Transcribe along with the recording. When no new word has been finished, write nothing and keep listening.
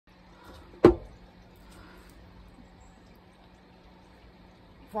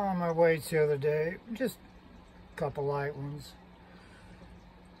Found my weights the other day, just a couple light ones.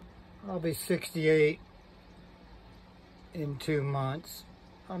 I'll be 68 in 2 months.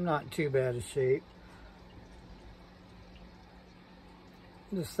 I'm not in too bad a shape.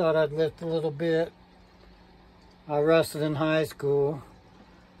 Just thought I'd lift a little bit. I wrestled in high school.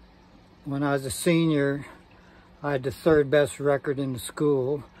 When I was a senior, I had the 3rd best record in the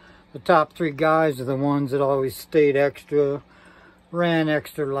school. The top 3 guys are the ones that always stayed extra, ran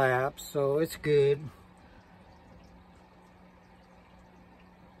extra laps, so it's good.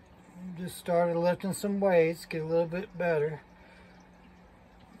 Just started lifting some weights, get a little bit better.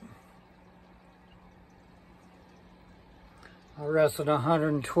 I wrestled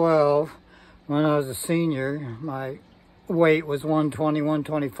 112 when I was a senior. My weight was 120,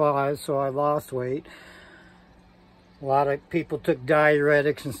 125, so I lost weight. A lot of people took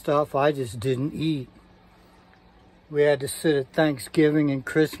diuretics and stuff. I just didn't eat. We had to sit at Thanksgiving and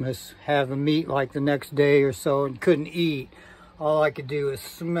Christmas, have a meat like the next day or so, and couldn't eat. All I could do was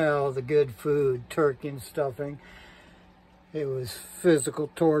smell the good food, turkey and stuffing. It was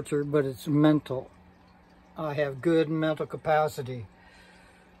physical torture, but it's mental. I have good mental capacity.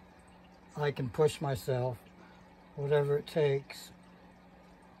 I can push myself, whatever it takes.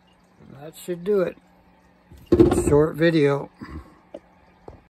 That should do it. Short video.